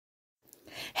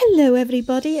Hello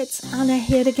everybody, it's Anna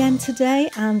here again today,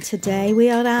 and today we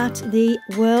are at the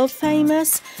world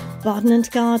famous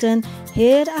Bodnant Garden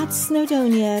here at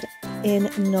Snowdonia in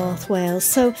North Wales.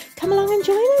 So come along and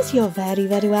join us, you're very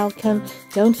welcome.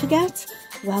 Don't forget,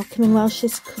 welcome in Welsh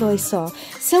is croeso.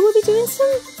 So we'll be doing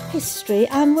some history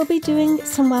and we'll be doing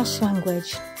some Welsh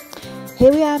language.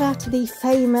 Here we are at the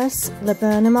famous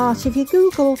LABURNUM Arch. If you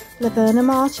Google LABURNUM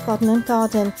Arch Bodnant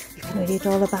Garden, you can read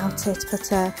all about it.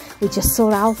 But we just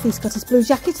saw Alf, he's got his blue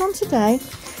jacket on today.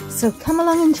 So come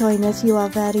along and join us. You are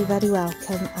very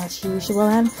welcome as usual.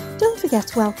 And don't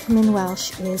forget, welcome in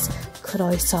Welsh is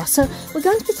croeso. So we're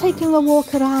going to be taking a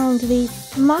walk around the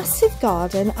massive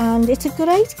garden, and it's a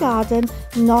great garden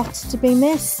not to be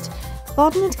missed.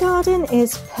 Bodnant Garden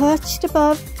is perched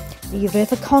above the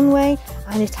River Conway,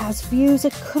 and it has views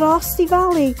across the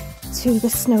valley to the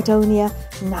Snowdonia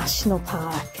National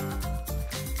Park.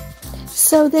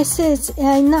 So this is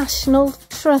a National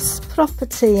Trust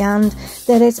property, and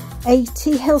there is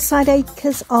 80 hillside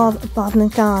acres of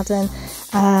Bodnant Garden,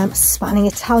 spanning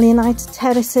Italianate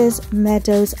terraces,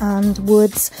 meadows and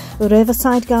woods,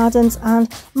 riverside gardens,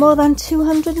 and more than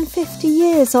 250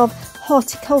 years of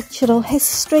horticultural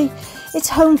history. It's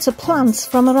home to plants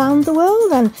from around the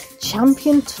world and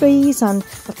champion trees and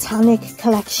botanic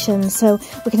collections. So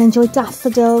we can enjoy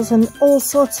daffodils and all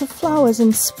sorts of flowers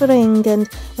in spring, and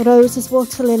roses,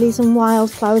 water lilies and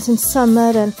wildflowers in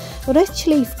summer, and rich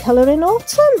leaf colour in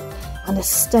autumn, and a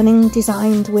stunning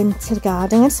designed winter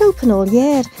garden. It's open all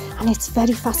year and it's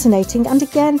very fascinating. And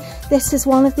again, this is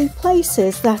one of the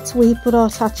places that we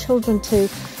brought our children to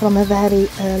from a very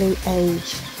early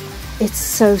age. It's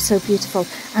so beautiful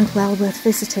and well worth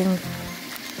visiting.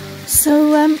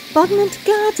 So Bodnant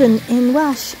Garden in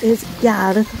Welsh is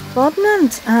GARDD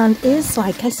BODNANT, and is,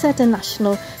 like I said, a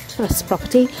National Trust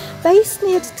property based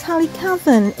near Tal Y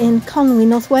Cafn in Conwy,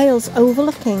 North Wales,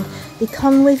 overlooking the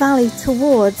Conwy Valley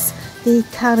towards the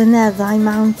Carneddau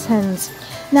Mountains.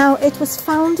 Now, it was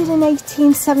founded in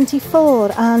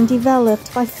 1874 and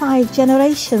developed by 5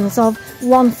 generations of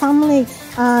one family,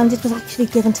 and it was actually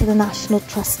given to the National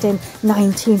Trust in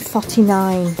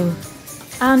 1949.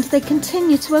 And they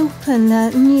continue to open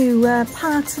new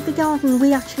parts of the garden.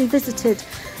 We actually visited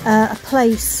a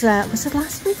place, was it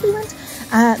last week we went?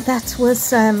 That was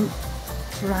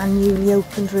brand newly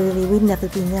opened really. We'd never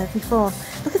been there before.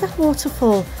 Look at that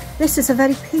waterfall. This is a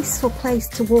very peaceful place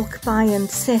to walk by and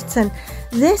sit, and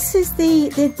this is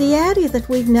the area that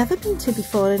we've never been to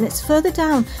before, and it's further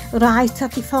down right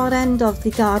at the far end of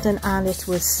the garden, and it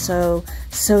was so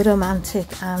romantic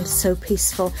and so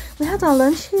peaceful. We had our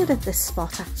lunch here at this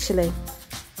spot actually,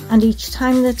 and each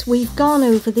time that we've gone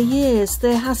over the years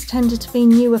there has tended to be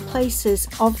newer places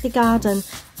of the garden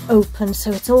open,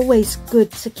 so it's always good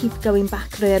to keep going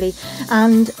back really.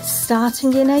 And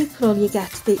starting in April you get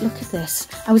the, look at this,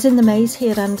 I was in the maze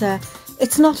here, and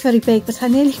it's not very big, but I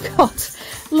nearly got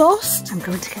lost.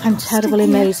 I'm terrible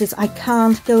in mazes. I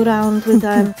can't go round with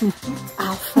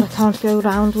Alf, and I can't go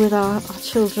round with our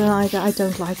children either. I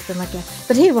don't like them, I guess.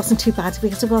 But here wasn't too bad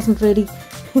because it wasn't really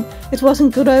it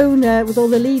wasn't grown with all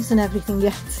the leaves and everything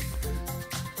yet.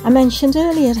 I mentioned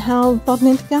earlier how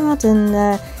Bodnant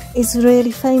Garden is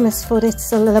really famous for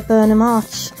its LABURNUM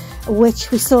Arch,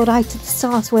 which we saw right at the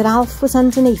start where Alf was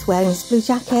underneath wearing his blue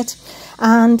jacket.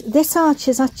 And this arch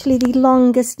is actually the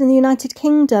longest in the United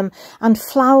Kingdom and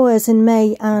flowers in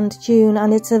May and June,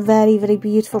 and it's a very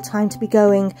beautiful time to be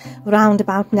going round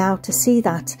about now to see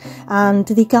that. And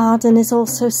the garden is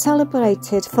also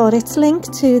celebrated for its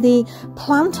link to the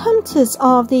plant hunters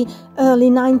of the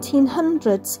early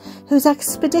 1900s, whose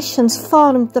expeditions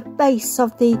formed the base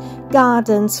of the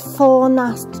garden's 4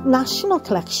 national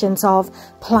collections of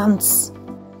plants.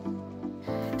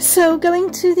 So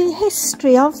going to the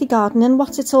history of the garden and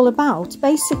what it's all about,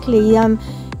 basically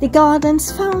the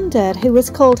garden's founder, who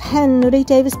was called Henry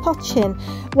Davies Potchin,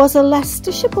 was a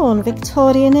Leicestershire-born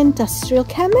Victorian industrial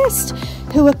chemist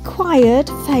who acquired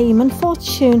fame and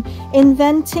fortune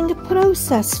inventing a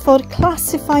process for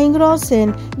classifying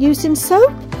rosin using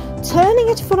soap, turning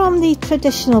it from the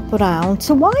traditional brown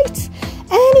to white.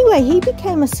 Anyway, he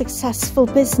became a successful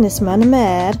businessman, a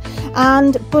mayor,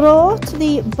 and brought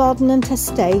the Bodnant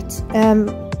estate,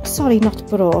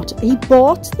 he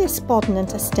bought this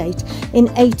Bodnant estate in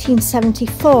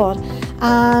 1874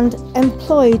 and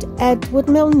employed Edward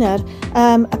Milner,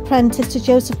 apprentice to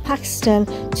Joseph Paxton,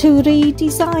 to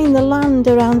redesign the land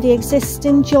around the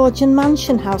existing Georgian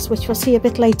mansion house, which we'll see a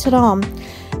bit later on,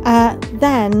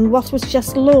 then what was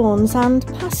just lawns and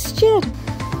pasture.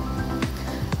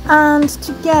 And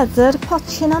together,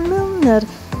 Potchin and Milner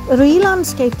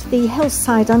re-landscaped the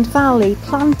hillside and valley,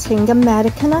 planting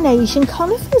American and Asian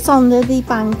conifers on the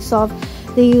banks of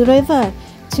the river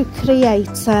to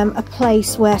create a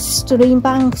place where stream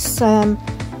banks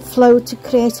flowed to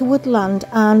create a woodland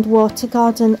and water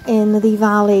garden in the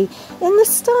valley, in the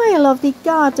style of the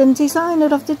garden designer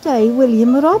of the day,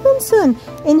 William Robinson,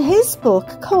 in his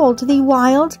book called The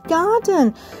Wild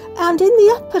Garden. And in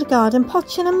the upper garden,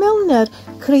 Pochin and Milner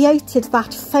created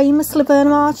that famous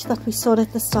LABURNUM arch that we saw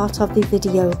at the start of the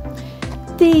video.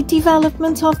 The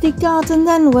development of the garden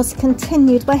then was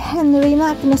continued by Henry and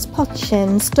Agnes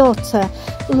Pochin's daughter,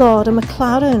 Laura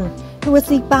McLaren, who was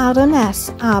the Baroness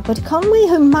Aberconwy,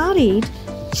 who married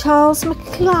Charles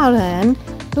McLaren,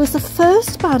 who was the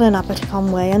first Baron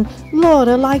Aberconwy, and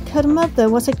Laura, like her mother,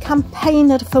 was a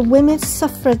campaigner for women's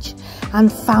suffrage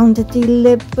and founded the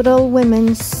Liberal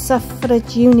Women's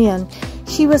Suffrage Union.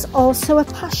 She was also a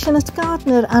passionate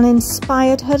gardener and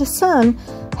inspired her son,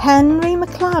 Henry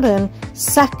McLaren,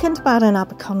 2nd Baron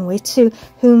Aberconwy, to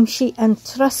whom she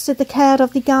entrusted the care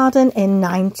of the garden in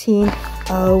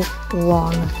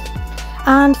 1901.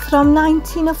 And from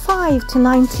 1905 to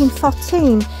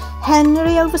 1914,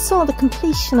 Henry oversaw the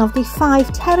completion of the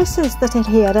 5 terraces that are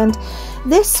here, and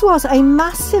this was a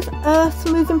massive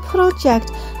earth-moving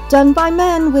project done by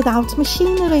men without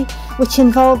machinery, which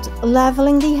involved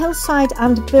levelling the hillside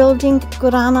and building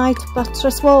granite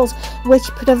buttress walls,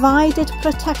 which provided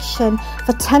protection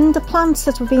for tender plants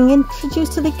that were being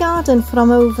introduced to the garden from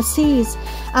overseas.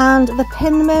 And the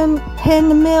pin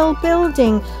mill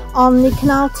building on the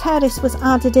canal terrace was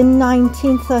added in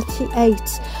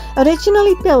 1938.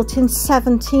 Originally built in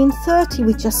 1730,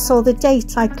 we just saw the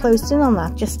date, I closed in on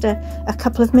that just a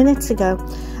couple of minutes ago,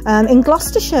 in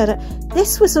Gloucestershire.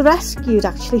 This was rescued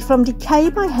actually from decay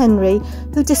by Henry,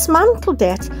 who dismantled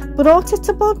it, brought it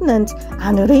to Bodnant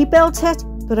and rebuilt it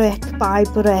brick by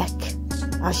brick,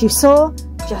 as you saw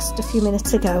just a few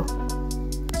minutes ago.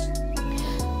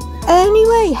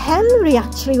 Anyway, Henry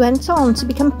actually went on to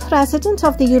become president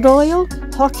of the Royal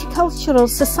Horticultural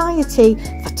Society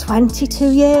for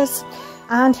 22 years,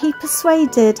 and he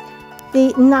persuaded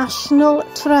the National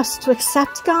Trust to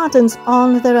accept gardens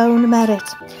on their own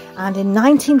merit. And in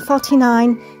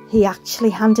 1949, he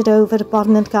actually handed over the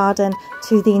Bodnant Garden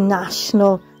to the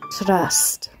National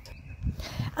Trust.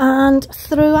 And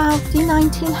throughout the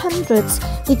 1900s,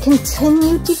 the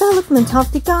continued development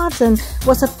of the garden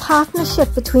was a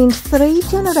partnership between 3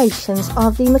 generations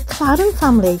of the McLaren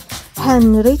family,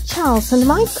 Henry, Charles and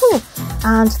Michael,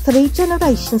 and 3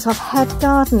 generations of head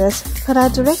gardeners,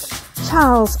 Frederick,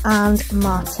 Charles and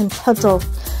Martin Puddle.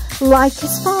 Like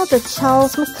his father,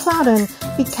 Charles McLaren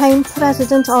became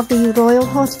president of the Royal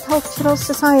Horticultural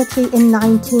Society in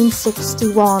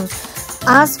 1961.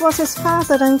 As was his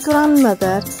father and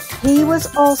grandmother, he was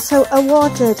also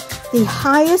awarded the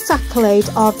highest accolade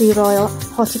of the Royal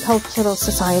Horticultural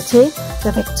Society,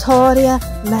 the Victoria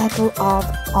Medal of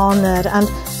Honour. And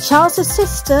Charles's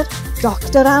sister,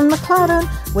 Dr. Anne McLaren,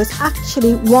 was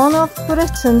actually one of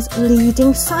Britain's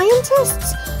leading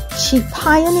scientists. She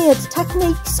pioneered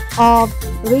techniques of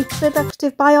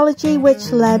reproductive biology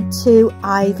which led to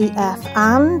IVF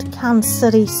and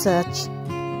cancer research.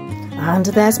 And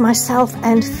there's myself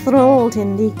enthralled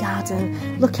in the garden,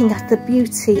 looking at the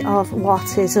beauty of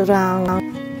what is around.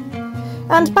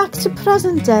 And back to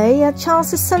present day,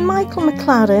 Charles's son Michael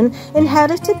McLaren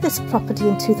inherited this property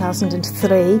in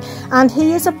 2003, and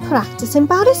he is a practicing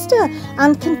barrister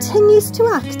and continues to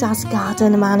act as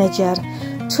garden manager.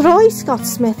 Troy Scott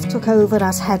Smith took over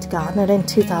as head gardener in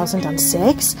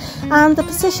 2006, and the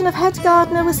position of head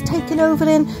gardener was taken over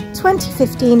in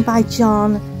 2015 by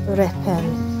John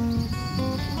Rippon.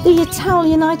 The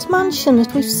Italianite mansion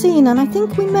that we've seen, and I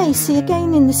think we may see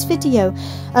again in this video,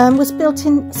 was built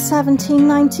in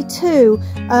 1792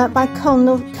 by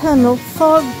Colonel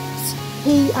Forbes.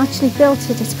 He actually built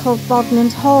it. It's called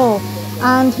Bodnant Hall,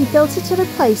 and he built it to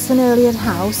replace an earlier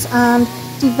house and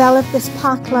developed this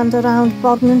parkland around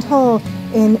Bodnant Hall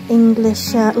in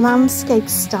English landscape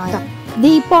style.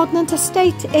 The Bodnant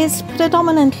estate is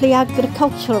predominantly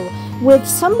agricultural, with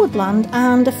some woodland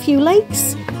and a few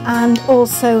lakes, and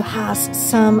also has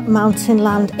some mountain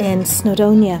land in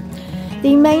Snowdonia.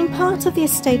 The main part of the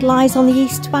estate lies on the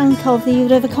east bank of the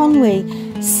River Conwy,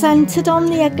 centred on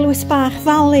the Eglwys Bach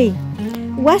Valley.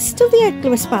 West of the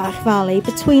Eglwys Bach Valley,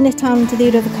 between it and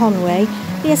the River Conwy,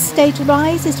 the estate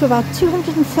rises to about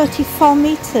 234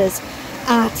 metres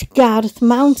at GARDD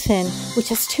Mountain, which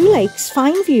has 2 lakes,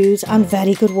 fine views and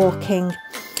very good walking.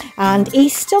 And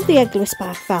east of the Eglwys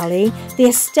Bach Valley, the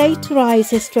estate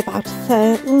rises to about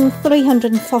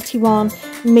 341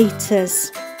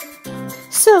 metres.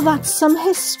 So that's some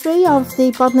history of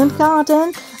the Bodnant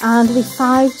Garden and the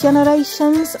 5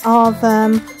 generations of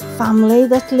family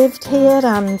that lived here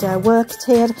and worked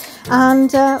here,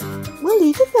 and we'll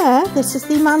leave it there. This is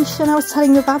the mansion I was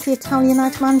telling you about, the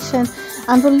Italianite mansion,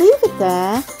 and we'll leave it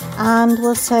there and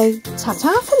we'll say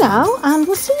ta-ta for now, and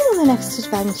we'll see you on the next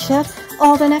adventure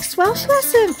or the next Welsh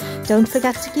lesson. Don't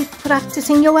forget to keep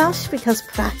practicing your Welsh, because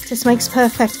practice makes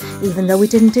perfect. Even though we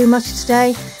didn't do much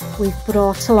today, we've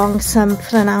brought along some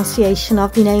pronunciation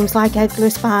of the names like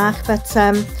Eglwys Bach, but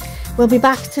we'll be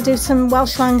back to do some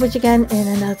Welsh language again in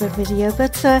another video.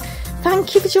 But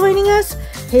thank you for joining us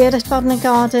here at Bodnant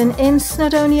Garden in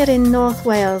Snowdonia in North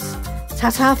Wales.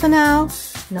 Ta-ta for now.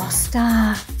 Nos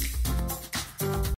da.